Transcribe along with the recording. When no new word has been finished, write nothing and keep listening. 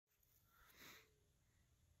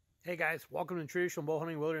Hey guys, welcome to the Traditional Bow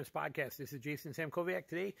Hunting Wilderness Podcast. This is Jason Samkoviak.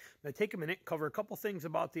 Today, I'm going to take a minute, cover a couple things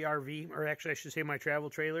about the RV, or actually I should say my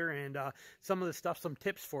travel trailer, and some of the stuff, some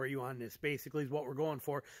tips for you on this, basically is what we're going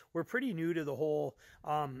for. We're pretty new to the whole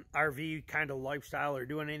RV kind of lifestyle or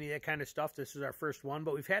doing any of that kind of stuff. This is our first one,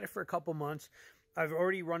 but we've had it for a couple months. I've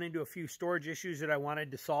already run into a few storage issues that I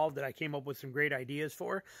wanted to solve that I came up with some great ideas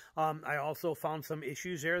for. I also found some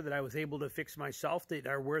issues there that I was able to fix myself that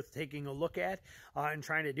are worth taking a look at and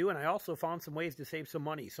trying to do. And I also found some ways to save some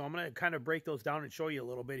money. So I'm going to kind of break those down and show you a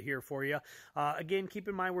little bit here for you. Again, keep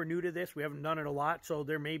in mind we're new to this. We haven't done it a lot, so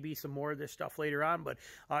there may be some more of this stuff later on. But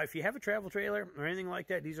if you have a travel trailer or anything like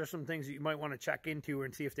that, these are some things that you might want to check into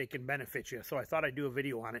and see if they can benefit you. So I thought I'd do a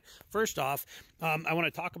video on it. First off, I want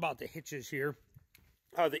to talk about the hitches here.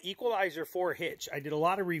 The Equalizer 4 hitch. I did a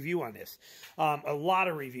lot of review on this.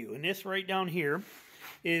 And this right down here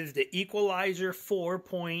is the Equalizer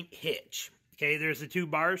 4-point hitch. Okay, there's the two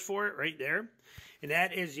bars for it right there. And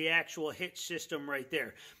that is the actual hitch system right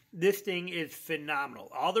there. This thing is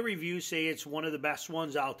phenomenal. All the reviews say it's one of the best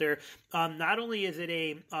ones out there. Not only is it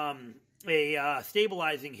a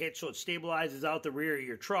stabilizing hitch, so it stabilizes out the rear of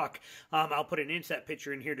your truck. I'll put an inset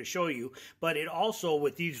picture in here to show you, but it also,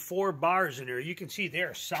 with these 4 bars in there, you can see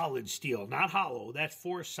they're solid steel, not hollow. That's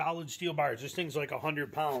 4 solid steel bars. This thing's like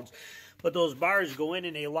 100 pounds, but those bars go in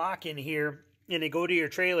and they lock in here, and they go to your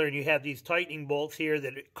trailer, and you have these tightening bolts here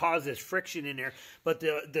that cause this friction in there. But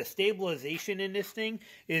the stabilization in this thing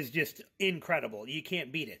is just incredible. You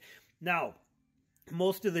can't beat it. Now,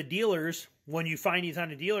 most of the dealers, when you find these on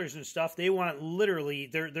the dealers and stuff, they want literally,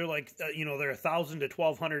 they're like, they're $1,000 to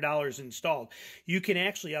 $1,200 installed. You can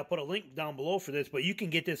actually, I'll put a link down below for this, but you can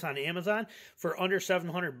get this on Amazon for under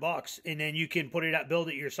 $700, and then you can put it out, build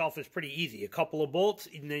it yourself. It's pretty easy. A couple of bolts,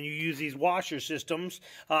 and then you use these washer systems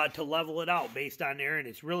to level it out based on there, and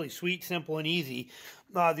it's really sweet, simple, and easy.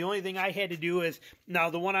 The only thing I had to do is, now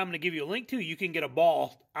the one I'm going to give you a link to, you can get a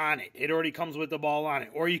ball on it. It already comes with the ball on it,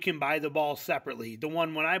 or you can buy the ball separately. The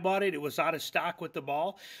one when I bought it, it was out of stock with the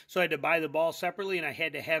ball, so I had to buy the ball separately, and I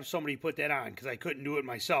had to have somebody put that on because I couldn't do it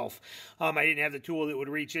myself. I didn't have the tool that would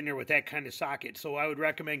reach in there with that kind of socket, so I would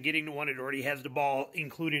recommend getting the one that already has the ball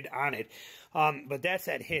included on it. But that's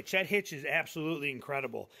that hitch. That hitch is absolutely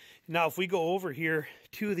incredible. Now, if we go over here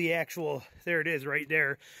to the actual, there it is right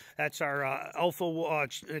there. That's our Alpha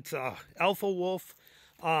Wolf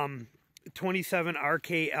 27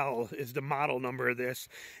 RKL is the model number of this,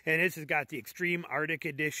 and this has got the Extreme Arctic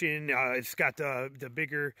Edition. It's got the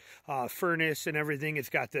bigger furnace and everything. It's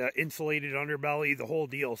got the insulated underbelly, the whole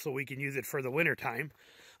deal, so we can use it for the winter time.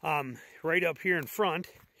 Right up here in front,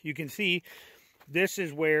 you can see this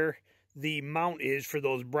is where the mount is for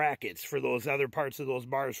those brackets, for those other parts of those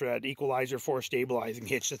bars for that Equalizer 4 stabilizing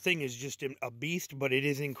hitch. The thing is just a beast, but it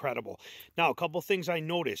is incredible. Now, a couple things I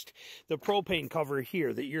noticed. The propane cover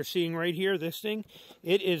here that you're seeing right here, this thing,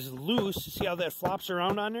 it is loose. See how that flops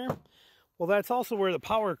around on there? Well, that's also where the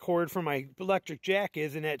power cord for my electric jack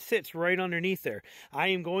is, and that sits right underneath there. I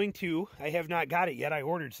have not got it yet, I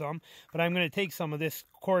ordered some, but I'm going to take some of this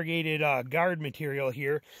corrugated guard material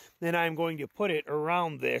here, then I'm going to put it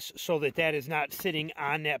around this so that that is not sitting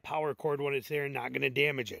on that power cord when it's there and not going to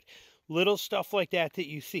damage it. Little stuff like that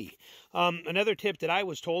you see. Another tip that I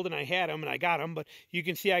was told, and I had them and I got them, but you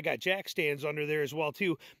can see I got jack stands under there as well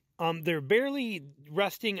too. They're barely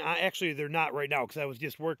resting. Actually, they're not right now because I was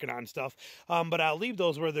just working on stuff. But I'll leave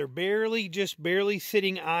those where they're just barely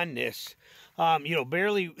sitting on this.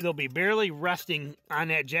 They'll be barely resting on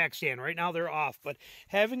that jack stand. Right now they're off, but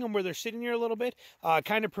having them where they're sitting here a little bit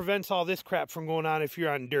kind of prevents all this crap from going on if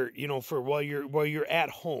you're on dirt, for while you're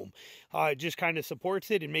at home. It just kind of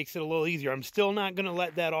supports it and makes it a little easier. I'm still not going to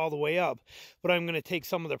let that all the way up, but I'm going to take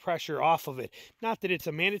some of the pressure off of it. Not that it's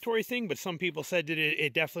a mandatory thing, but some people said that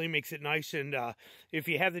it definitely makes it nice, and if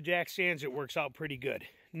you have the jack stands, it works out pretty good.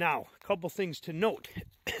 Now, a couple things to note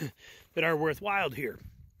that are worthwhile here.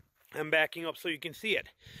 I'm backing up so you can see it.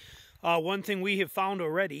 One thing we have found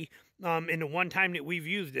already, in the one time that we've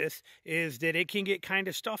used this, is that it can get kind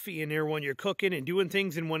of stuffy in there when you're cooking and doing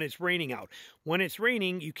things and when it's raining out. When it's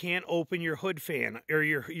raining, you can't open your hood fan or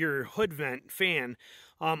your hood vent fan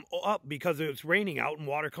up because it's raining out and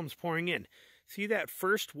water comes pouring in. See that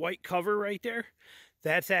first white cover right there?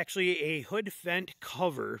 That's actually a hood vent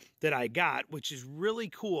cover that I got, which is really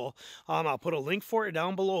cool. I'll put a link for it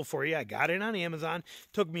down below for you. I got it on Amazon.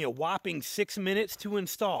 Took me a whopping 6 minutes to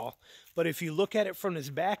install. But if you look at it from this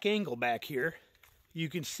back angle back here, you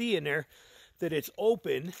can see in there that it's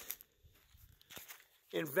open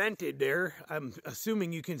and vented there. I'm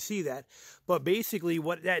assuming you can see that. But basically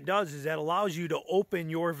what that does is that allows you to open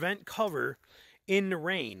your vent cover in the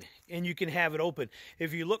rain, and you can have it open.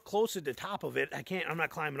 If you look close at the top of it, I'm not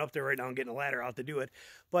climbing up there right now and getting a ladder out to do it,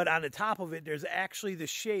 but on the top of it, there's actually the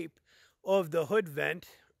shape of the hood vent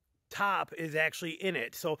top is actually in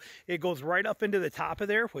it. So it goes right up into the top of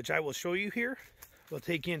there, which I will show you here. We'll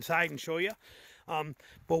take you inside and show you.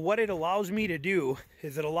 But what it allows me to do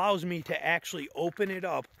is it allows me to actually open it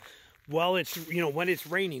up while it's, when it's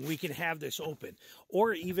raining, we can have this open.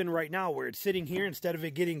 Or even right now where it's sitting here, instead of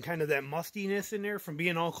it getting kind of that mustiness in there from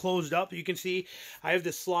being all closed up, you can see I have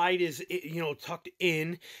the slide is, tucked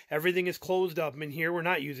in. Everything is closed up in here. We're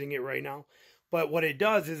not using it right now. But what it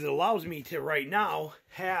does is it allows me to right now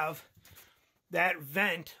have that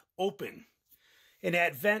vent open. And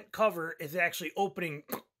that vent cover is actually opening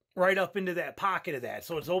right up into that pocket of that.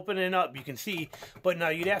 So it's opening up, you can see. But now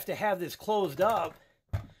you'd have to have this closed up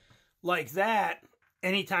like that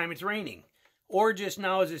anytime it's raining. Or just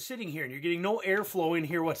now as it's sitting here and you're getting no airflow in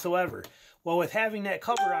here whatsoever. Well, with having that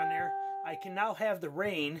cover on there, I can now have the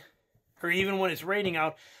rain, or even when it's raining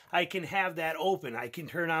out, I can have that open. I can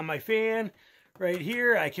turn on my fan right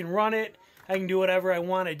here. I can run it. I can do whatever I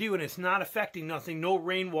want to do, and it's not affecting nothing. No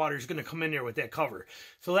rainwater is going to come in there with that cover.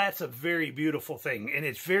 So that's a very beautiful thing, and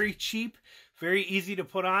it's very cheap, very easy to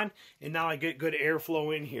put on, and now I get good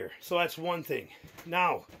airflow in here. So that's one thing.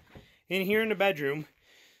 Now, in here in the bedroom,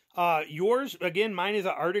 yours, again, mine is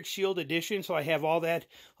an Arctic Shield edition, so I have all that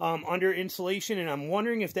under insulation, and I'm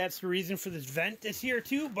wondering if that's the reason for this vent that's here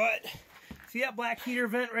too, but see that black heater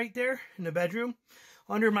vent right there in the bedroom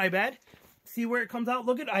under my bed? See where it comes out?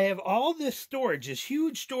 Look at, I have all this storage, this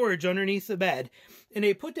huge storage underneath the bed, and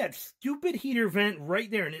they put that stupid heater vent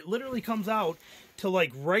right there, and it literally comes out to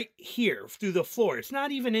like right here through the floor. It's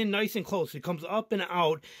not even in nice and close. It comes up and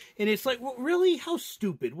out, and it's like, well, really? How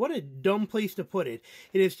stupid. What a dumb place to put it.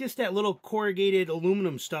 It is just that little corrugated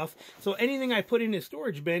aluminum stuff, so anything I put in the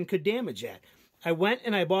storage bin could damage that. I went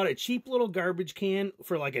and I bought a cheap little garbage can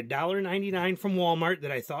for like $1.99 from Walmart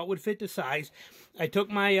that I thought would fit the size. I took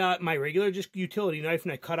my my regular just utility knife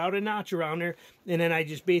and I cut out a notch around there, and then I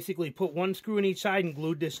just basically put one screw in each side and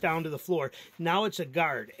glued this down to the floor. Now it's a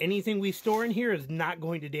guard. Anything we store in here is not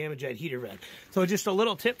going to damage that heater vent. So just a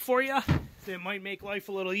little tip for you that might make life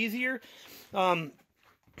a little easier.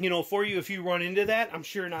 For you if you run into that. I'm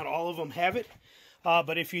sure not all of them have it.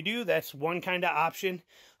 But if you do, that's one kind of option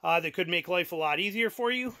that could make life a lot easier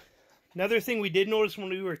for you. Another thing we did notice when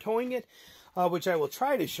we were towing it, which I will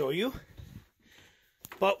try to show you,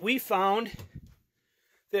 but we found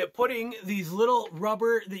that putting these little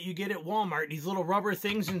rubber that you get at Walmart, these little rubber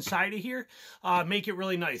things inside of here, make it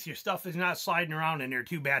really nice. Your stuff is not sliding around in there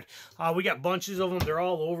too bad. We got bunches of them. They're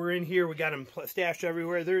all over in here. We got them stashed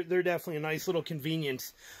everywhere. They're definitely a nice little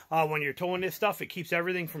convenience when you're towing this stuff. It keeps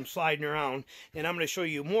everything from sliding around. And I'm going to show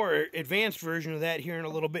you a more advanced version of that here in a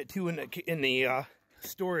little bit too in the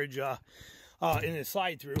storage, in the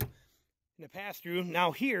slide through, in the pass through.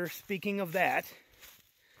 Now here, speaking of that,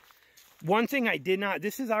 one thing I did not,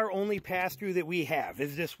 this is our only pass-through that we have,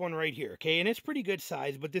 is this one right here, okay? And it's pretty good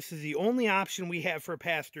size, but this is the only option we have for a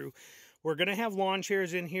pass-through. We're going to have lawn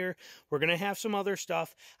chairs in here. We're going to have some other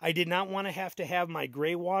stuff. I did not want to have my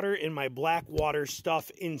gray water and my black water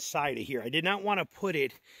stuff inside of here. I did not want to put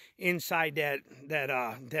it inside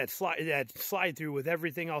that slide through with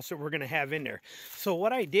everything else that we're going to have in there. So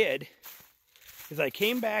what I did is I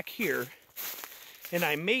came back here and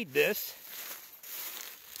I made this.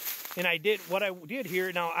 And what I did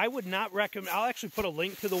here, now I would not recommend, I'll actually put a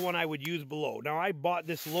link to the one I would use below. Now I bought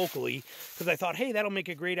this locally because I thought, hey, that'll make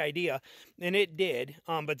a great idea. And it did,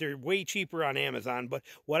 but they're way cheaper on Amazon. But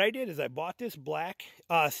what I did is I bought this black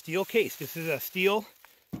steel case. This is a steel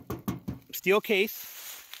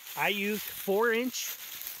case. I used 4-inch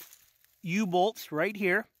U-bolts right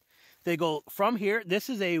here. They go from here. This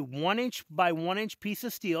is a 1-inch by 1-inch piece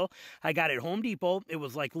of steel. I got it at Home Depot. It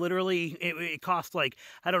was like literally, it cost like,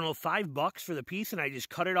 I don't know, $5 for the piece. And I just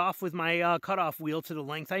cut it off with my cutoff wheel to the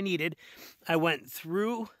length I needed. I went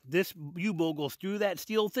through this U-bolt, goes through that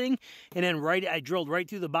steel thing. And then I drilled right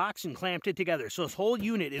through the box and clamped it together. So this whole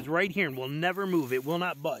unit is right here and will never move. It will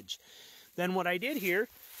not budge. Then what I did here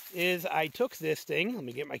is I took this thing. Let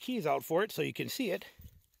me get my keys out for it so you can see it.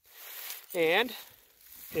 And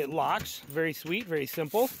it locks, very sweet, very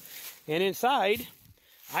simple. And inside,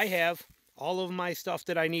 I have all of my stuff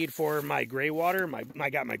that I need for my gray water. I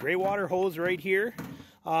got my gray water hose right here.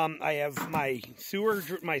 I have my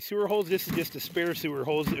sewer hose. This is just a spare sewer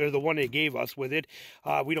hose, or the one they gave us with it.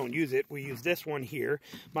 We don't use it. We use this one here.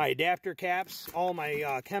 My adapter caps, all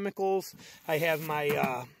my chemicals. I have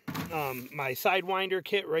my my Sidewinder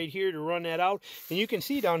kit right here to run that out. And you can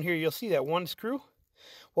see down here, you'll see that one screw.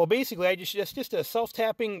 Well, basically, it's just a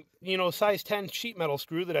self-tapping, you know, size 10 sheet metal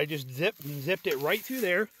screw that I just zipped it right through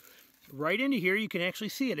there, right into here. You can actually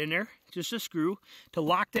see it in there. Just a screw to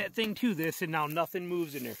lock that thing to this, and now nothing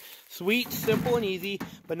moves in there. Sweet, simple, and easy.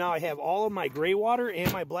 But now I have all of my gray water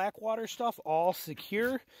and my black water stuff all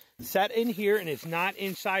secure, set in here, and it's not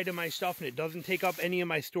inside of my stuff, and it doesn't take up any of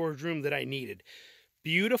my storage room that I needed.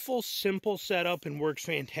 Beautiful, simple setup, and works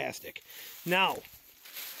fantastic. Now,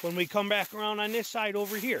 when we come back around on this side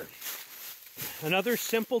over here, another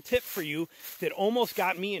simple tip for you that almost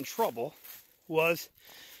got me in trouble was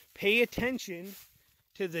pay attention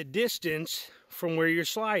to the distance from where your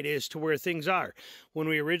slide is to where things are. When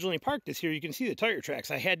we originally parked this here, you can see the tire tracks.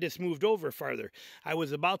 I had this moved over farther. I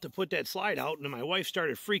was about to put that slide out, and my wife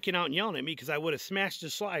started freaking out and yelling at me because I would have smashed the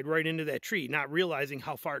slide right into that tree, not realizing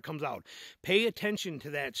how far it comes out. Pay attention to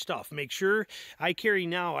that stuff. Make sure I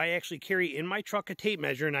actually carry in my truck a tape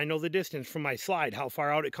measure, and I know the distance from my slide, how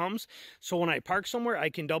far out it comes. So when I park somewhere, I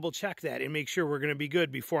can double check that and make sure we're going to be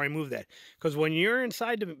good before I move that. Because when you're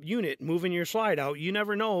inside the unit moving your slide out, you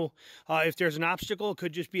never know if there's an obstacle. It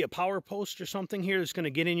could just be a power post or something here that's going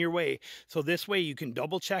to get in your way. So this way you can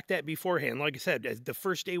double check that beforehand. Like I said, the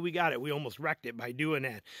first day we got it, we almost wrecked it by doing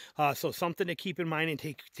that. So something to keep in mind and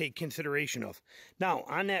take consideration of. Now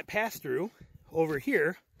on that pass through over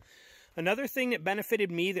here, another thing that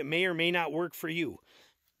benefited me that may or may not work for you.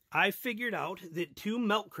 I figured out that 2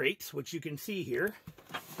 milk crates, which you can see here,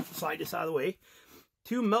 slide this out of the way,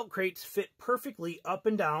 2 milk crates fit perfectly up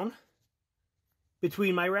and down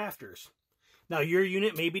between my rafters. Now, your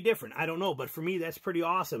unit may be different. I don't know, but for me, that's pretty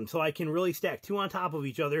awesome. So I can really stack 2 on top of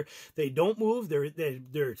each other. They don't move.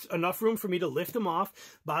 There's enough room for me to lift them off.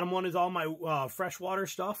 Bottom one is all my freshwater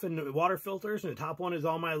stuff and water filters, and the top one is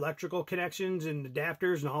all my electrical connections and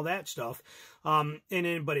adapters and all that stuff. But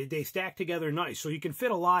they stack together nice, so you can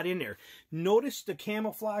fit a lot in there. Notice the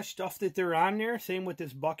camouflage stuff that they're on there. Same with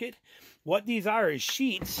this bucket. What these are is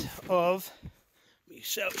sheets of, let me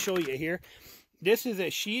show you here. This is a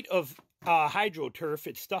sheet of HydroTurf.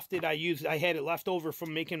 It's stuff that I used. I had it left over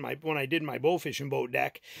from making when I did my bow fishing boat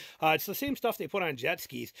deck. It's the same stuff they put on jet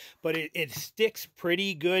skis, but it sticks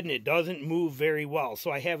pretty good and it doesn't move very well.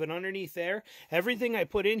 So I have it underneath there. Everything I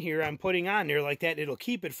put in here, I'm putting on there like that. It'll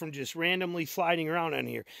keep it from just randomly sliding around on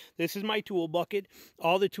here. This is my tool bucket.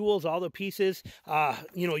 All the tools, all the pieces.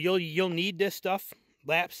 You know, you'll need this stuff.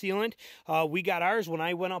 Lap sealant. We got ours when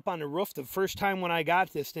I went up on the roof. The first time when I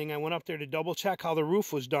got this thing, I went up there to double check how the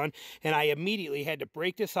roof was done, and I immediately had to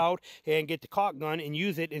break this out and get the caulk gun and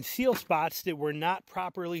use it and seal spots that were not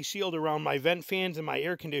properly sealed around my vent fans and my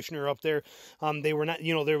air conditioner up there. They were not,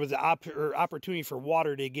 you know, there was an opportunity for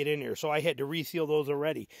water to get in there, so I had to reseal those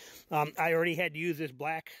already. I already had to use this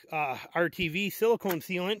black RTV silicone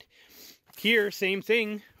sealant. Here, same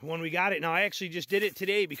thing when we got it. Now, I actually just did it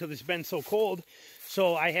today because it's been so cold,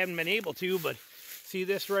 so I haven't been able to, but see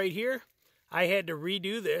this right here? I had to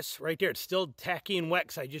redo this right there. It's still tacky and wet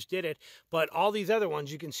because I just did it, but all these other ones,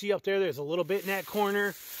 you can see up there, there's a little bit in that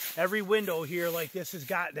corner. Every window here like this has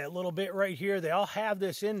got that little bit right here. They all have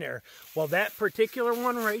this in there. Well, that particular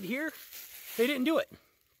one right here, they didn't do it.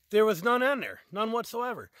 There was none on there, none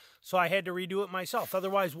whatsoever. So I had to redo it myself.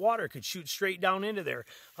 Otherwise, water could shoot straight down into there.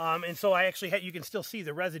 And so I actually had, you can still see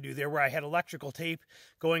the residue there where I had electrical tape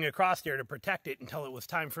going across there to protect it until it was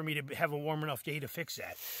time for me to have a warm enough day to fix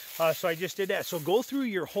that. So I just did that. So go through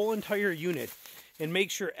your whole entire unit and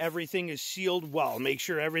make sure everything is sealed well. Make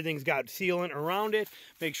sure everything's got sealant around it.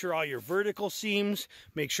 Make sure all your vertical seams.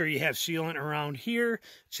 Make sure you have sealant around here.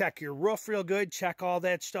 Check your roof real good. Check all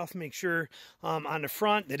that stuff. Make sure on the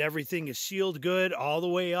front that everything is sealed good all the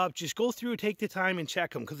way up. Just go through, take the time and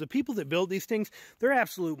check them, because the people that build these things, they're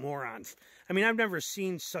absolute morons. I mean, I've never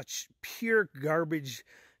seen such pure garbage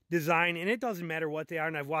design, and it doesn't matter what they are,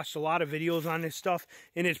 and I've watched a lot of videos on this stuff,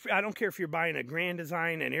 and I don't care if you're buying a Grand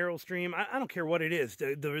Design, an Aerostream, I don't care what it is.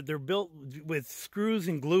 They're built with screws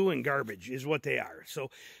and glue and garbage is what they are. So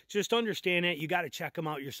just understand that. You got to check them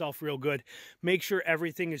out yourself real good. Make sure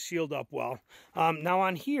everything is sealed up well. Now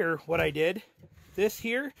on here, what I did, this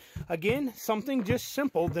here, again, something just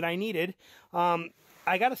simple that I needed.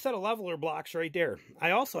 I got a set of leveler blocks right there.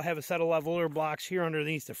 I also have a set of leveler blocks here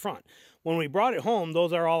underneath the front. When we brought it home,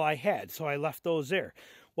 those are all I had, so I left those there.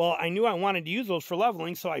 Well, I knew I wanted to use those for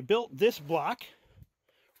leveling, so I built this block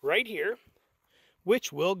right here,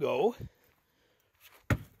 which will go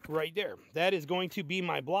right there. That is going to be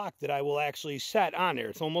my block that I will actually set on there.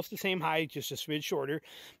 It's almost the same height, just a smidge shorter,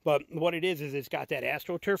 but what it is it's got that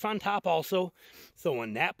AstroTurf on top also, so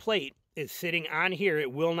when that plate is sitting on here,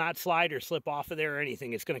 it will not slide or slip off of there or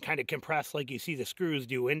anything. It's going to kind of compress like you see the screws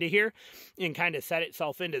do into here and kind of set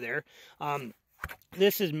itself into there.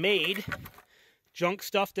 this is made junk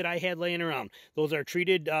stuff that I had laying around. Those are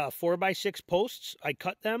treated 4x6 posts. I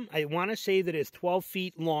cut them. I want to say that it's 12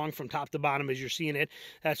 feet long from top to bottom as you're seeing it.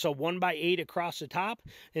 That's a 1x8 across the top.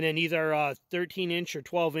 And then these are 13-inch or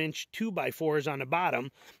 12-inch 2x4s on the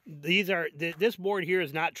bottom. These are, this board here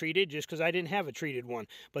is not treated just because I didn't have a treated one.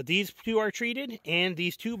 But these two are treated, and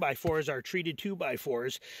these 2x4s are treated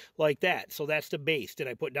 2x4s like that. So that's the base that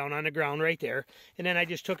I put down on the ground right there. And then I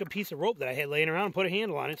just took a piece of rope that I had laying around and put a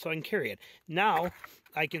handle on it so I can carry it. Now,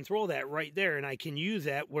 I can throw that right there, and I can use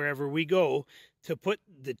that wherever we go to put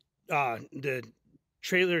the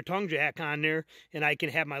trailer tongue jack on there, and I can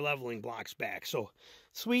have my leveling blocks back. So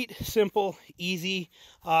sweet, simple, easy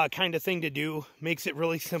kind of thing to do. Makes it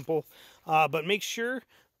really simple, but make sure,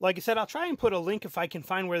 like I said, I'll try and put a link if I can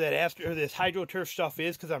find where that this HydroTurf stuff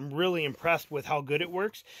is, because I'm really impressed with how good it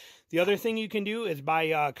works. The other thing you can do is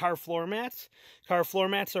buy car floor mats. Car floor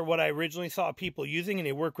mats are what I originally saw people using, and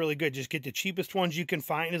they work really good. Just get the cheapest ones you can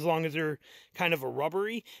find, as long as they're kind of a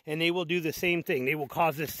rubbery, and they will do the same thing. They will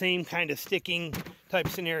cause the same kind of sticking type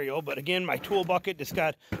scenario. But again, my tool bucket just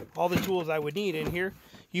got all the tools I would need in here.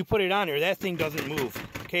 You put it on there, that thing doesn't move,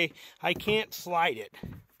 okay? I can't slide it.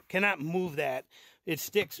 Cannot move that. It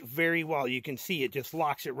sticks very well. You can see it just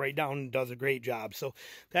locks it right down and does a great job. So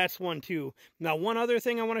that's one too. Now, one other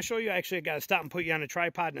thing I want to show you, actually I got to stop and put you on a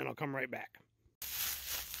tripod, and then I'll come right back.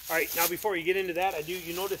 All right, now before you get into that,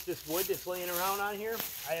 you notice this wood that's laying around on here?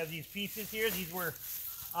 I have these pieces here. These were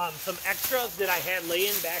some extras that I had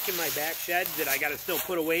laying back in my back shed that I got to still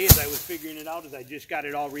put away as I was figuring it out, as I just got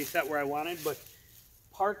it all reset where I wanted. But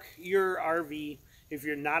park your RV, if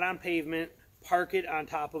you're not on pavement, park it on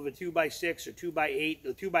top of a 2x6 or 2x8.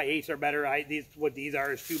 The 2x8s are better. What these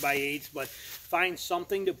are is 2x8s, but find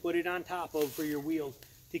something to put it on top of for your wheels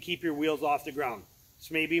to keep your wheels off the ground.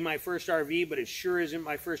 This may be my first RV, but it sure isn't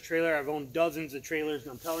my first trailer. I've owned dozens of trailers,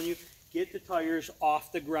 and I'm telling you, get the tires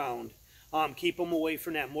off the ground. Keep them away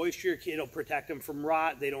from that moisture. It'll protect them from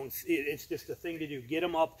rot. It's just a thing to do. Get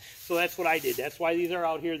them up. So that's what I did. That's why these are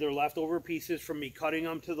out here. They're leftover pieces from me cutting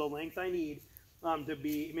them to the length I need.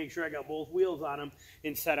 Make sure I got both wheels on them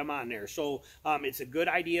and set them on there. So it's a good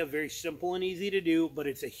idea, very simple and easy to do, but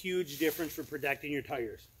it's a huge difference for protecting your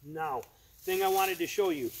tires. Now, thing I wanted to show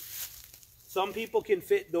you. Some people can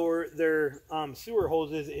fit their sewer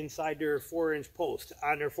hoses inside their 4-inch post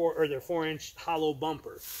on their 4-inch hollow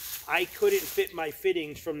bumper. I couldn't fit my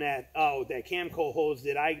fittings from that Camco hose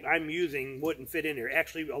that I'm using wouldn't fit in there.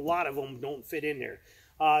 Actually, a lot of them don't fit in there.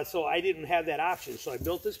 So I didn't have that option. So I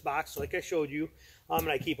built this box like I showed you. And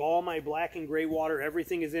I keep all my black and gray water.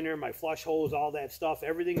 Everything is in there. My flush hose, all that stuff.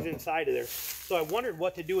 Everything's inside of there. So I wondered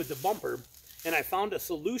what to do with the bumper. And I found a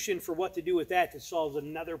solution for what to do with that solves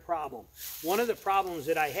another problem. One of the problems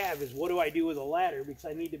that I have is, what do I do with a ladder? Because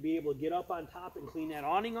I need to be able to get up on top and clean that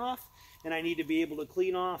awning off. And I need to be able to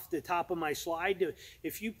clean off the top of my slide.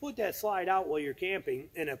 If you put that slide out while you're camping,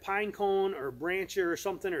 and a pine cone or a branch or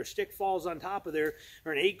something or a stick falls on top of there,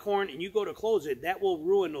 or an acorn, and you go to close it, that will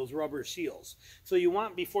ruin those rubber seals. So you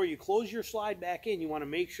want, before you close your slide back in, you want to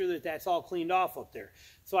make sure that that's all cleaned off up there.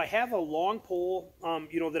 So I have a long pole,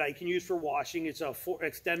 that I can use for washing. It's a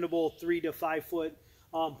extendable 3 to 5 foot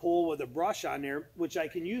pole with a brush on there, which I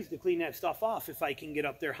can use to clean that stuff off if I can get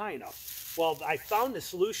up there high enough. Well, I found a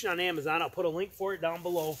solution on Amazon. I'll put a link for it down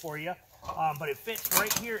below for you. But it fits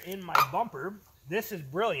right here in my bumper. This is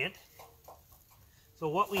brilliant. So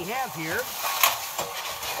what we have here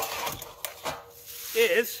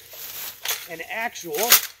is an actual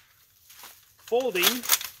folding,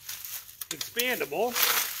 expandable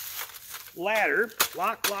ladder.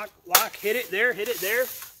 Lock, lock, lock. Hit it there,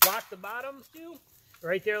 lock the bottoms too,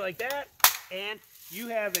 right there like that. And you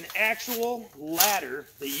have an actual ladder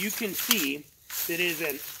that you can see that is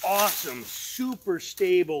an awesome, super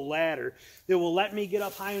stable ladder that will let me get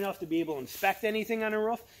up high enough to be able to inspect anything on the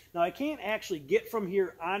roof. Now, I can't actually get from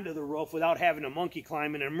here onto the roof without having a monkey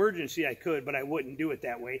climb. In an emergency, I could, but I wouldn't do it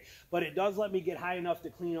that way. But it does let me get high enough to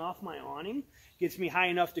clean off my awning, gets me high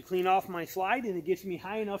enough to clean off my slide, and it gets me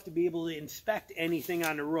high enough to be able to inspect anything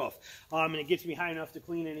on the roof. And it gets me high enough to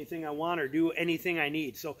clean anything I want or do anything I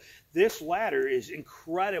need. So this ladder is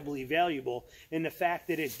incredibly valuable in the fact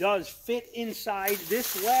that it does fit inside.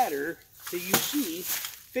 This ladder that you see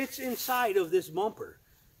fits inside of this bumper.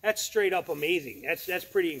 That's straight up amazing. That's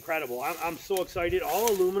pretty incredible. I'm so excited. All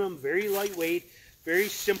aluminum, very lightweight, very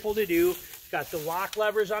simple to do. It's got the lock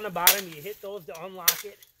levers on the bottom. You hit those to unlock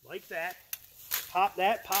it like that. Pop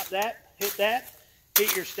that,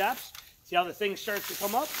 hit your steps. See how the thing starts to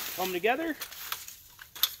come together?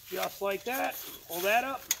 Just like that. Pull that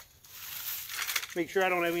up. Make sure I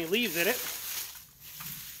don't have any leaves in it.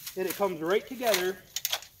 and it comes right together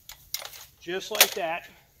just like that.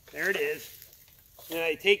 There it is. And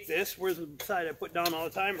I take this, where's the side I put down all the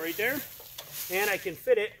time, right there, and I can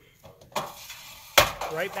fit it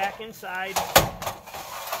right back inside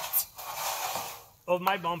of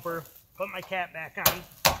my bumper, put my cap back on,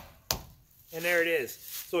 and there it is.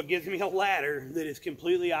 So it gives me a ladder that is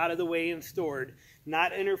completely out of the way and stored,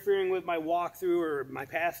 not interfering with my walkthrough or my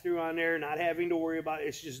pass-through on there, not having to worry about it.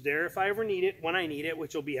 It's just there if I ever need it, when I need it,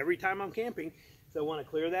 which will be every time I'm camping. So I want to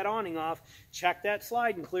clear that awning off, check that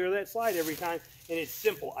slide, and clear that slide every time. And it's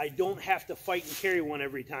simple. I don't have to fight and carry one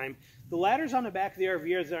every time. The ladders on the back of the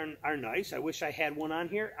RVers are nice. I wish I had one on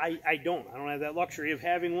here. I don't. I don't have that luxury of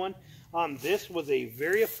having one. This was a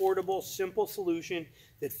very affordable, simple solution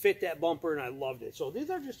that fit that bumper, and I loved it. So these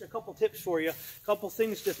are just a couple tips for you, a couple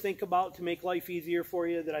things to think about to make life easier for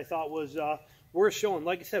you that I thought was worth showing.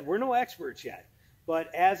 Like I said, we're no experts yet,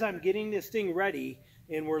 but as I'm getting this thing ready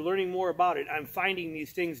and we're learning more about it, I'm finding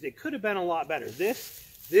these things that could have been a lot better. This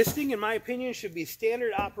thing, in my opinion, should be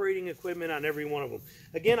standard operating equipment on every one of them.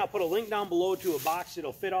 Again, I'll put a link down below to a box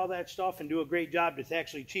that'll fit all that stuff and do a great job. It's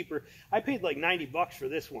actually cheaper. I paid like 90 bucks for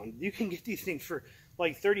this one. You can get these things for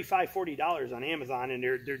like $35, $40 on Amazon, and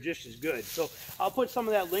they're just as good. So I'll put some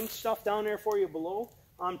of that link stuff down there for you below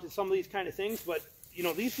to some of these kind of things. But, you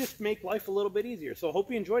know, these just make life a little bit easier. So I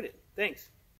hope you enjoyed it. Thanks.